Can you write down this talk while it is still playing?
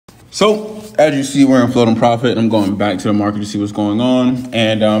So as you see, we're in floating profit. I'm going back to the market to see what's going on.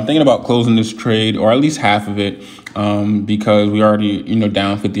 And I'm thinking about closing this trade, or at least half of it, because we already,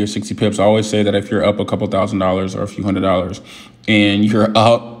 down 50 or 60 pips. I always say that if you're up a couple $1,000s or a few $100s and you're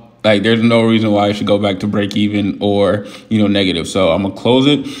up, like, there's no reason why I should go back to break even or, negative. So I'm going to close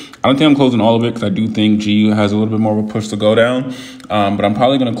it. I don't think I'm closing all of it because I do think GU has a little bit more of a push to go down. But I'm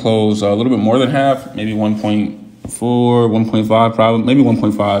probably going to close a little bit more than half, maybe 1.4, 1.5, probably, maybe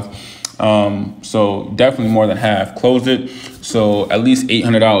 1.5. So definitely more than half. Closed it. So at least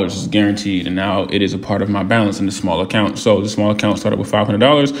 $800 is guaranteed. And now it is a part of my balance in the small account. So the small account started with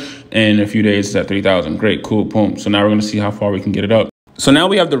 $500 and in a few days it's at 3,000. Great, cool, boom. So now we're going to see how far we can get it up. So now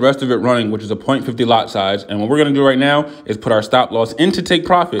we have the rest of it running, which is a 0.50 lot size. And what we're going to do right now is put our stop loss in to take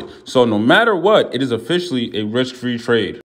profit. So no matter what, it is officially a risk-free trade.